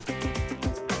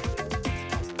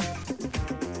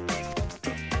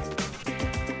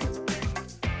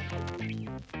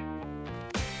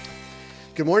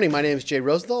Good morning. My name is Jay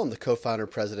Rosenthal. I'm the co-founder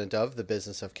and president of the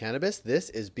Business of Cannabis. This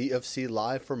is B of C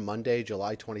Live for Monday,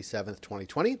 July 27th,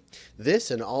 2020.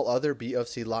 This and all other B of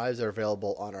C Lives are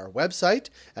available on our website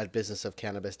at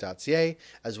businessofcannabis.ca,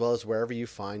 as well as wherever you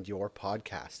find your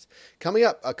podcasts. Coming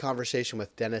up, a conversation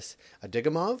with Denis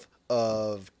Adigimov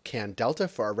of CanDelta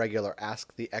for our regular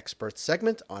Ask the Experts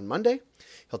segment on Monday.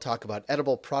 He'll talk about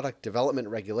edible product development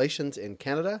regulations in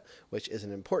Canada, which is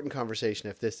an important conversation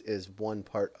if this is one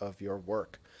part of your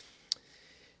work.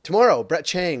 Tomorrow, Brett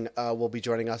Chang will be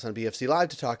joining us on BFC Live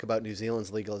to talk about New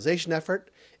Zealand's legalization effort,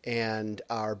 and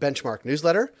our benchmark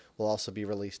newsletter will also be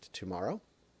released tomorrow.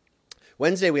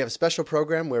 Wednesday, we have a special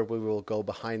program where we will go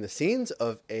behind the scenes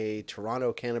of a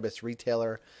Toronto cannabis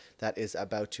retailer that is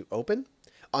about to open.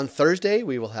 On Thursday,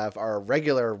 we will have our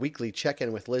regular weekly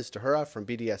check-in with Liz Tahura from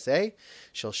BDSA.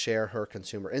 She'll share her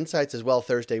consumer insights as well.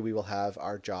 Thursday, we will have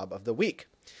our job of the week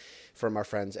from our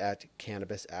friends at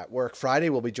Cannabis at Work. Friday,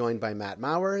 we'll be joined by Matt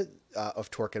Maurer of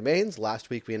Torque & Mains. Last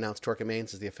week, we announced Torque &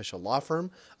 Mains is the official law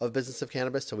firm of Business of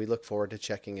Cannabis, so we look forward to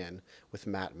checking in with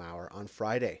Matt Maurer on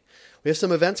Friday. We have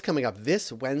some events coming up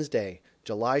this Wednesday,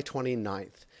 July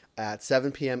 29th at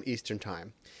 7 p.m. Eastern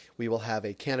Time. We will have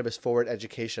a Cannabis Forward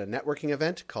Education and Networking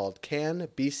event called Can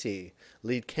BC,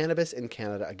 Lead Cannabis in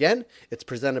Canada. Again, it's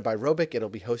presented by Robic. It'll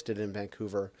be hosted in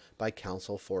Vancouver by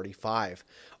Council 45.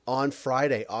 On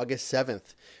Friday, August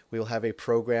 7th, we will have a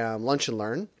program, Lunch and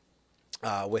Learn,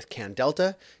 with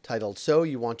CanDelta, titled So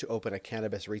You Want to Open a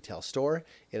Cannabis Retail Store.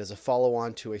 It is a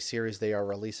follow-on to a series they are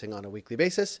releasing on a weekly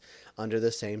basis under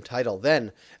the same title.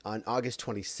 Then, on August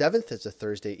 27th, it's a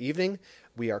Thursday evening,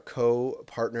 we are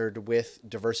co-partnered with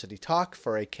Diversity Talk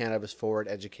for a Cannabis Forward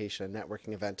Education and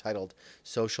Networking event titled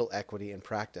Social Equity in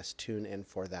Practice. Tune in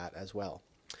for that as well.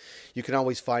 You can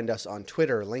always find us on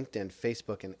Twitter, LinkedIn,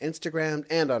 Facebook, and Instagram,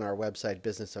 and on our website,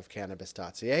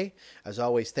 businessofcannabis.ca. As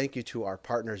always, thank you to our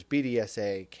partners,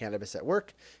 BDSA, Cannabis at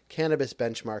Work, Cannabis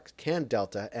Benchmarks,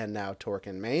 CanDelta, and now Torque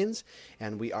 & Mains.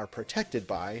 And we are protected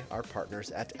by our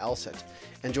partners at Alsit.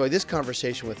 Enjoy this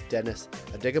conversation with Denis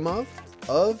Adigimov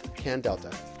of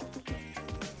CanDelta.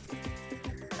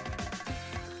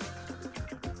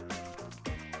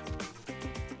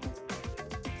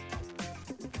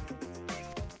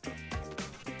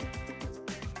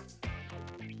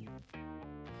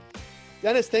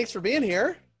 Denis, thanks for being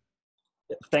here.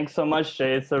 Thanks so much,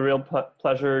 Jay. It's a real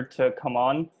pleasure to come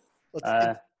on.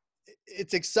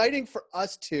 It's exciting for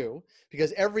us too,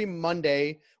 because every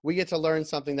Monday we get to learn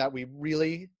something that we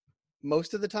really,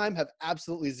 most of the time, have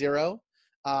absolutely zero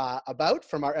about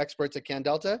from our experts at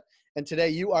CanDelta. And today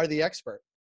you are the expert.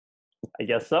 I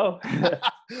guess so.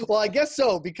 Well, I guess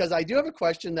so, because I do have a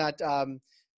question that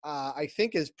I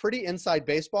think is pretty inside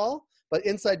baseball, but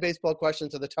inside baseball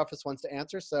questions are the toughest ones to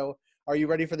answer. So are you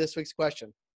ready for this week's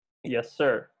question? Yes,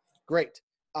 sir. Great.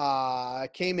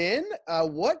 Came in.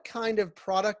 What kind of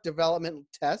product development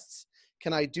tests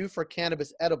can I do for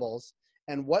cannabis edibles,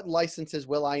 and what licenses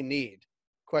will I need?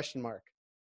 Question mark.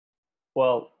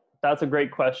 Well, that's a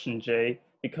great question, Jay,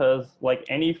 because like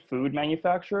any food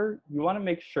manufacturer, you want to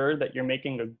make sure that you're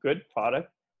making a good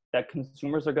product that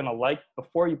consumers are going to like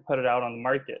before you put it out on the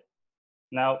market.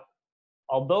 Now,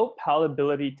 although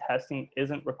palatability testing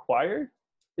isn't required,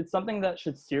 it's something that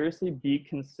should seriously be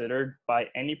considered by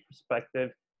any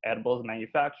prospective edibles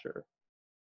manufacturer.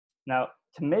 Now,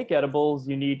 to make edibles,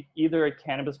 you need either a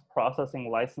cannabis processing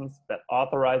license that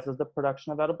authorizes the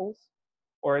production of edibles,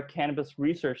 or a cannabis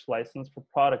research license for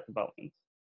product development.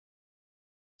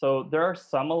 So there are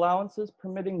some allowances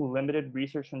permitting limited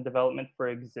research and development for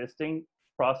existing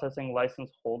processing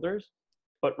license holders,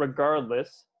 but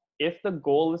regardless, if the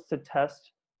goal is to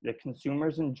test the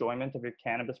consumer's enjoyment of your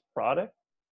cannabis product,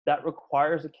 that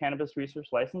requires a cannabis research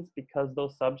license because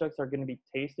those subjects are going to be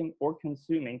tasting or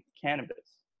consuming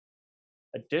cannabis.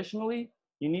 Additionally,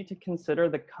 you need to consider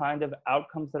the kind of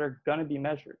outcomes that are going to be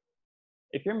measured.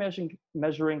 If you're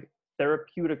measuring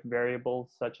therapeutic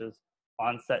variables such as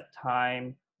onset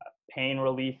time, pain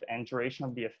relief, and duration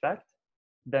of the effect,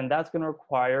 then that's going to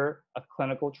require a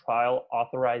clinical trial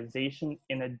authorization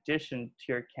in addition to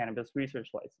your cannabis research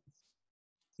license.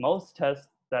 Most tests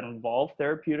that involve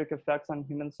therapeutic effects on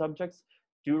human subjects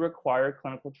do require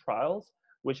clinical trials,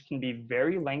 which can be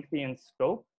very lengthy in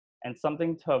scope and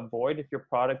something to avoid if your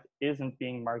product isn't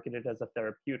being marketed as a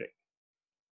therapeutic.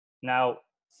 Now,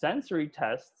 sensory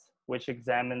tests, which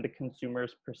examine the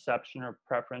consumer's perception or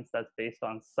preference that's based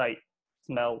on sight,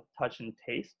 smell, touch, and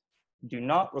taste, do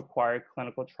not require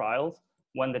clinical trials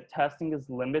when the testing is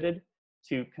limited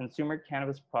to consumer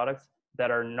cannabis products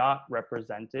that are not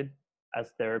represented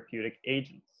as therapeutic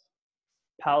agents.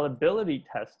 Palatability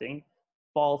testing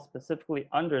falls specifically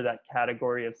under that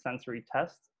category of sensory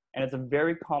tests, and it's a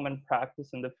very common practice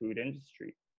in the food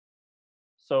industry.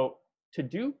 So to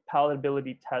do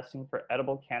palatability testing for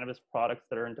edible cannabis products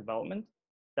that are in development,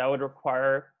 that would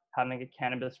require having a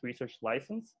cannabis research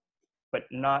license, but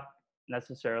not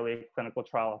necessarily a clinical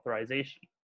trial authorization.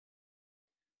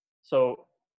 So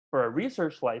for a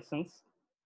research license,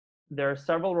 there are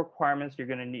several requirements you're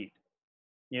going to need.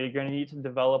 You're going to need to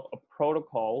develop a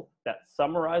protocol that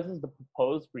summarizes the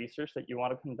proposed research that you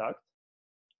want to conduct,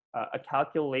 a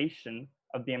calculation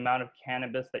of the amount of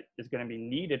cannabis that is going to be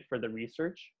needed for the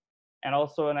research, and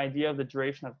also an idea of the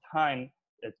duration of time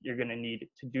that you're going to need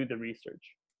to do the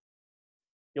research.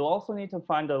 You'll also need to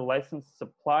find a licensed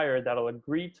supplier that'll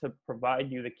agree to provide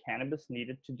you the cannabis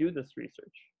needed to do this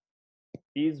research.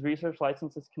 These research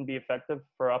licenses can be effective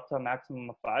for up to a maximum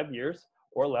of 5 years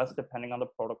or less, depending on the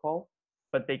protocol,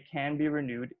 but they can be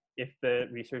renewed if the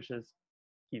research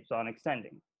keeps on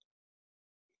extending.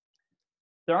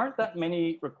 There aren't that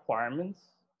many requirements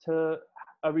to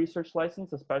a research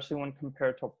license, especially when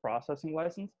compared to a processing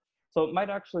license. So it might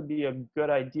actually be a good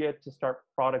idea to start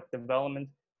product development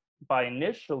by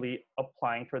initially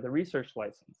applying for the research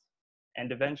license.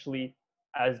 And eventually,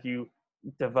 as you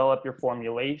develop your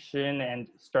formulation and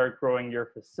start growing your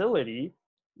facility,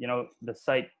 the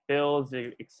site builds,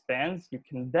 it expands, you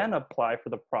can then apply for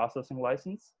the processing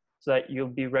license so that you'll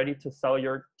be ready to sell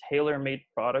your tailor-made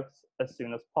products as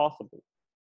soon as possible.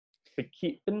 But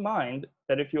keep in mind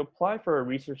that if you apply for a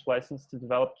research license to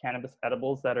develop cannabis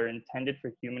edibles that are intended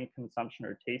for human consumption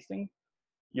or tasting,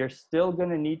 you're still going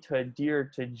to need to adhere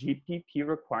to GPP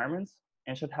requirements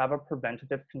and should have a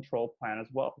preventative control plan as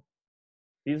well.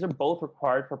 These are both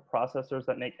required for processors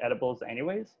that make edibles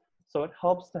anyways, so it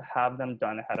helps to have them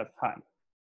done ahead of time.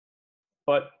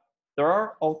 But there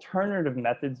are alternative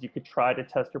methods you could try to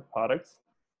test your products,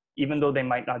 even though they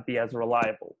might not be as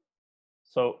reliable.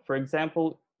 So for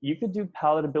example, you could do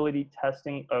palatability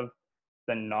testing of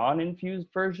the non-infused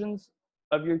versions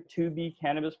of your 2B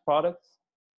cannabis products,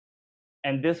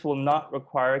 and this will not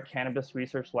require a cannabis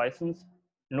research license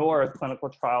nor a clinical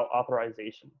trial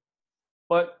authorization.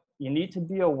 But you need to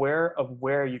be aware of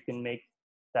where you can make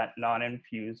that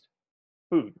non-infused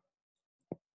food.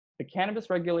 The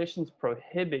cannabis regulations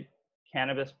prohibit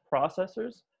cannabis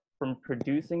processors from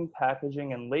producing,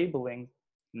 packaging, and labeling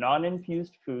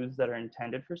non-infused foods that are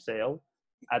intended for sale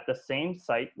at the same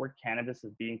site where cannabis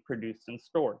is being produced and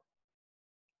stored.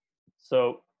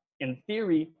 So in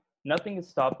theory, nothing is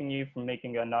stopping you from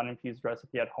making a non-infused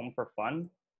recipe at home for fun.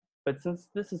 But since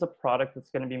this is a product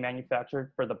that's going to be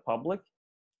manufactured for the public,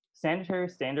 sanitary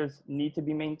standards need to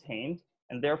be maintained,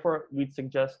 and therefore we'd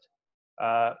suggest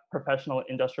a professional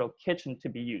industrial kitchen to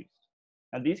be used.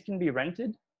 And these can be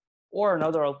rented, or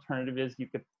another alternative is you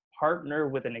could partner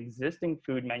with an existing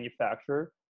food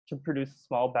manufacturer to produce a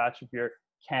small batch of your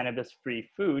cannabis-free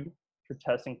food for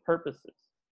testing purposes.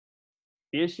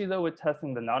 The issue though with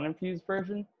testing the non-infused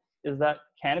version is that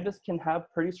cannabis can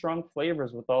have pretty strong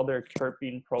flavors with all their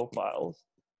terpene profiles,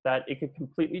 that it could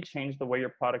completely change the way your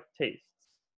product tastes.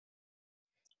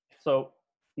 So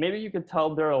maybe you could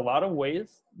tell there are a lot of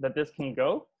ways that this can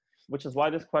go, which is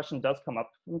why this question does come up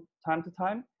from time to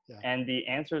time. Yeah. And the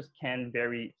answers can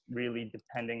vary really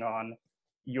depending on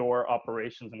your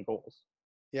operations and goals.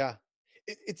 Yeah.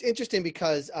 It's interesting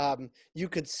because you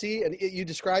could see, and you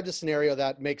described a scenario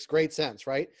that makes great sense,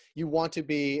 right? You want to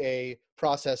be a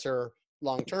processor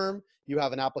long-term. You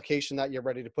have an application that you're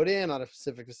ready to put in on a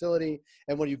specific facility.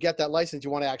 And when you get that license,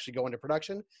 you want to actually go into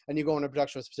production, and you go into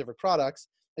production with specific products,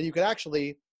 and you could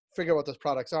actually figure out what those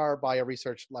products are by a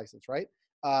research license, right?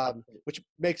 Which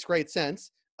makes great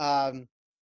sense. Because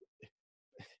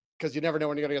you never know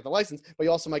when you're going to get the license, but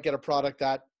you also might get a product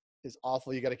that is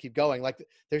awful. You got to keep going. Like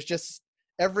there's just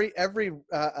every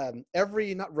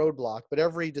not roadblock, but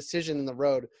every decision in the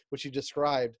road, which you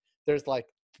described, there's like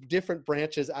different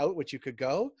branches out which you could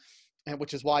go, and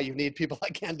which is why you need people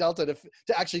like CanDelta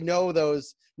to actually know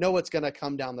what's going to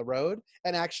come down the road.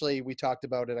 And actually, we talked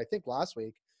about it, I think last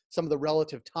week, some of the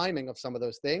relative timing of some of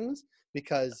those things,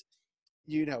 because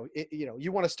you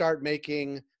want to start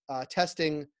making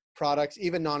testing products,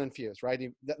 even non-infused,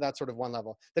 right? That's sort of one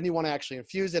level. Then you want to actually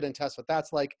infuse it and test what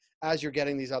that's like as you're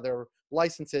getting these other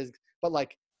licenses. But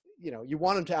you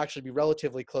want them to actually be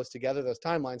relatively close together, those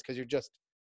timelines, because you're just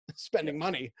spending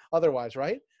money otherwise,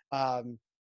 right?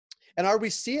 And are we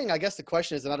seeing, I guess the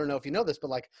question is, and I don't know if you know this,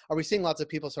 but are we seeing lots of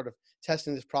people sort of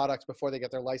testing these products before they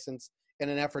get their license in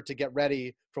an effort to get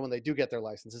ready for when they do get their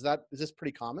license? Is this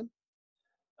pretty common?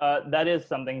 That is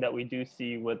something that we do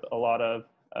see with a lot of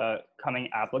coming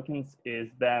applicants, is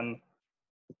them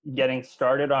getting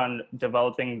started on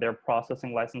developing their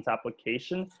processing license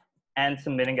application and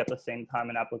submitting at the same time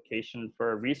an application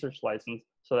for a research license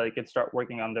so that they could start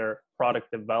working on their product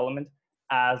development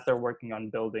as they're working on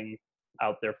building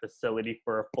out their facility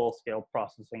for a full-scale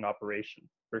processing operation,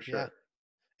 for sure. Yeah.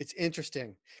 It's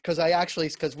interesting because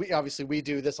because we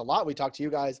do this a lot. We talk to you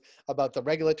guys about the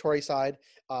regulatory side.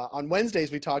 On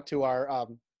Wednesdays, we talk to our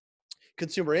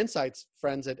consumer insights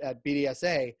friends at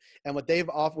BDSA, and what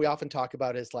we often talk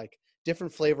about is like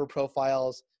different flavor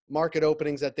profiles, market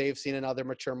openings that they've seen in other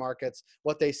mature markets,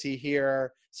 what they see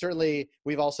here. Certainly,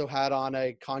 we've also had on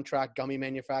a contract gummy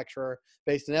manufacturer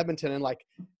based in Edmonton, and like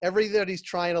everybody's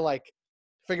trying to like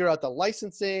figure out the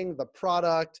licensing, the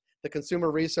product, the consumer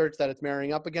research that it's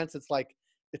marrying up against. It's like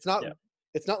it's not Yeah.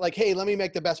 it's not like, hey, let me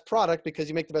make the best product, because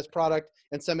you make the best product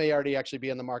and some may already actually be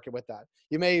in the market with that.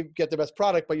 You may get the best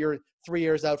product, but you're 3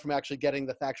 years out from actually getting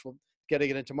getting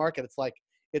it into market. It's like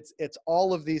it's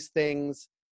all of these things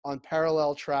on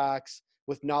parallel tracks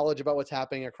with knowledge about what's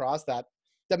happening across that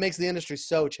makes the industry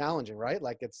so challenging, right?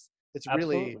 Like it's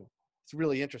Absolutely.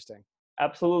 really interesting.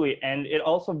 Absolutely. And it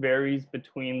also varies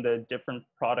between the different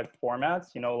product formats.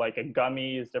 You know, like a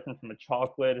gummy is different from a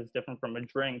chocolate, is different from a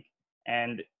drink.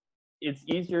 And it's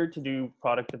easier to do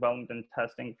product development and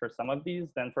testing for some of these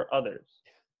than for others.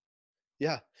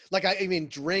 Yeah. Like, I mean,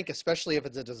 drink, especially if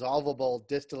it's a dissolvable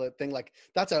distillate thing, like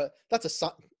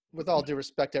with all due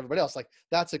respect to everybody else, like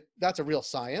that's a real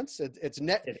science.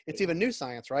 It's even new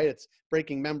science, right? It's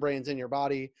breaking membranes in your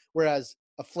body. Whereas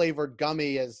a flavored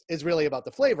gummy is really about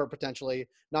the flavor potentially,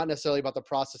 not necessarily about the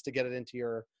process to get it into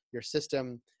your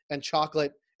system. And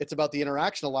chocolate, it's about the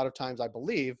interaction a lot of times, I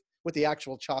believe, with the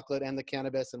actual chocolate and the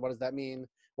cannabis. And what does that mean?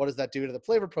 What does that do to the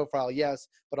flavor profile? Yes,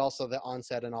 but also the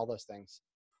onset and all those things.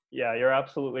 Yeah, you're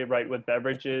absolutely right. With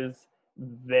beverages,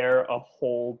 they're a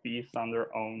whole beast on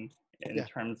their own in Yeah.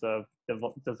 terms of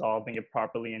dissolving it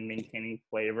properly and maintaining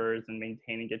flavors and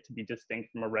maintaining it to be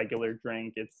distinct from a regular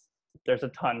drink. There's a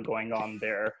ton going on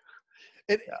there.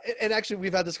 And actually,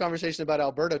 we've had this conversation about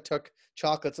Alberta took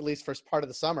chocolates, at least first part of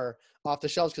the summer, off the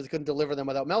shelves because they couldn't deliver them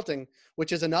without melting,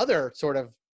 which is another sort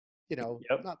of,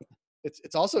 Yep.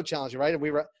 It's also challenging, right? And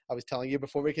I was telling you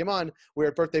before we came on, we were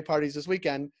at birthday parties this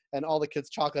weekend, and all the kids'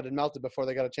 chocolate had melted before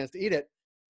they got a chance to eat it.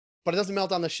 But it doesn't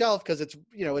melt on the shelf because it's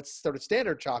sort of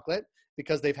standard chocolate,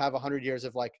 because they've have 100 years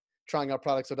of like trying out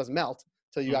products, so it doesn't melt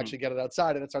till you actually get it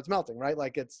outside and it starts melting, right?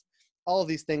 Like it's all of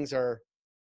these things are.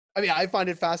 I mean, I find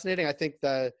it fascinating. I think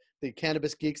the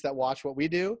cannabis geeks that watch what we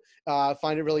do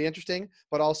find it really interesting,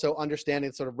 but also understanding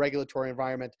the sort of regulatory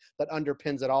environment that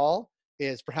underpins it all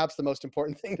is perhaps the most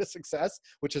important thing to success,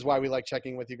 which is why we like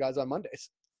checking with you guys on Mondays.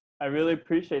 I really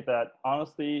appreciate that.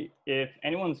 Honestly, if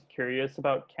anyone's curious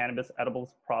about cannabis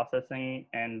edibles processing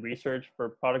and research for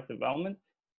product development,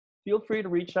 feel free to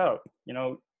reach out. You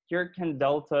know, here at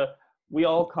CanDelta, we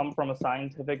all come from a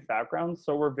scientific background,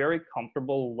 so we're very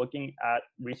comfortable looking at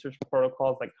research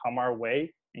protocols that come our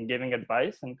way and giving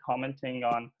advice and commenting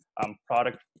on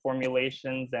product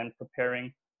formulations and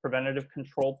preparing preventative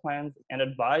control plans and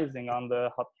advising on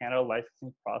the Health Canada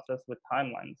licensing process with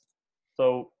timelines.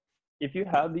 So if you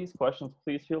have these questions,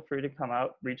 please feel free to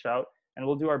reach out, and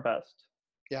we'll do our best.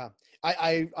 Yeah,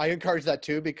 I encourage that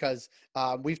too, because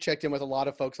we've checked in with a lot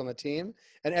of folks on the team,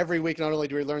 and every week not only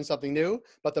do we learn something new,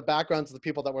 but the backgrounds of the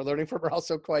people that we're learning from are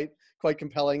also quite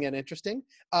compelling and interesting.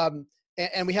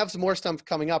 And we have some more stuff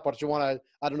coming up. What you want to?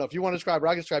 I don't know if you want to describe or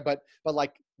I can describe, but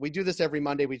like we do this every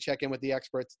Monday. We check in with the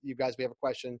experts. You guys, we have a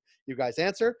question, you guys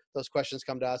answer. Those questions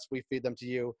come to us. We feed them to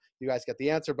you. You guys get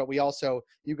the answer. But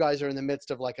you guys are in the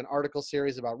midst of like an article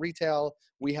series about retail.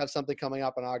 We have something coming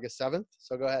up on August 7th.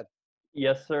 So go ahead.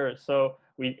 Yes, sir. So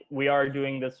we are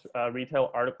doing this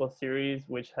retail article series,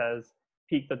 which has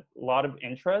piqued a lot of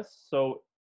interest. So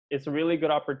it's a really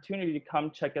good opportunity to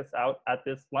come check us out at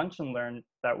this lunch and learn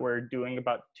that we're doing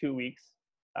about 2 weeks,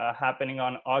 happening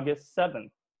on August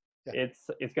 7th. Yeah.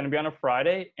 It's going to be on a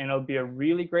Friday, and it'll be a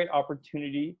really great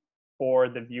opportunity for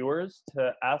the viewers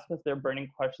to ask us their burning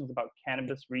questions about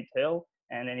cannabis retail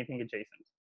and anything adjacent.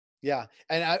 Yeah,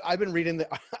 and I've been reading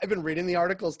the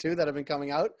articles too that have been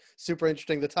coming out. Super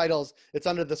interesting. The titles, it's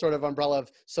under the sort of umbrella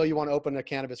of "So you want to open a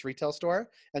cannabis retail store,"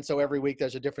 and so every week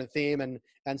there's a different theme,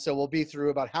 and so we'll be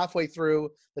through about halfway through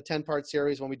the 10-part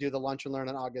series when we do the lunch and learn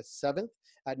on August 7th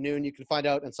at noon. You can find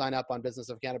out and sign up on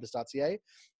businessofcannabis.ca,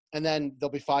 and then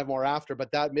there'll be 5 more after.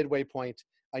 But that midway point,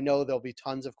 I know there'll be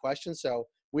tons of questions, so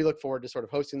we look forward to sort of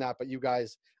hosting that. But you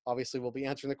guys obviously will be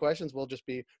answering the questions. We'll just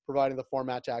be providing the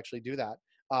format to actually do that.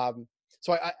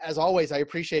 So as always, I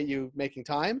appreciate you making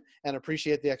time and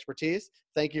appreciate the expertise.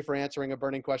 Thank you for answering a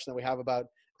burning question that we have about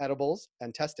edibles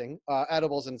and testing,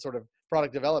 edibles and sort of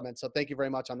product development. So thank you very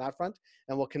much on that front.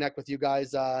 And we'll connect with you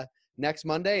guys next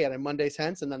Monday and in Mondays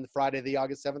hence, and then the Friday, the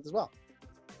August 7th as well.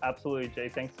 Absolutely, Jay.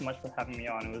 Thanks so much for having me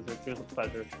on. It was a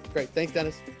pleasure. Great. Thanks,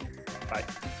 Dennis. Bye.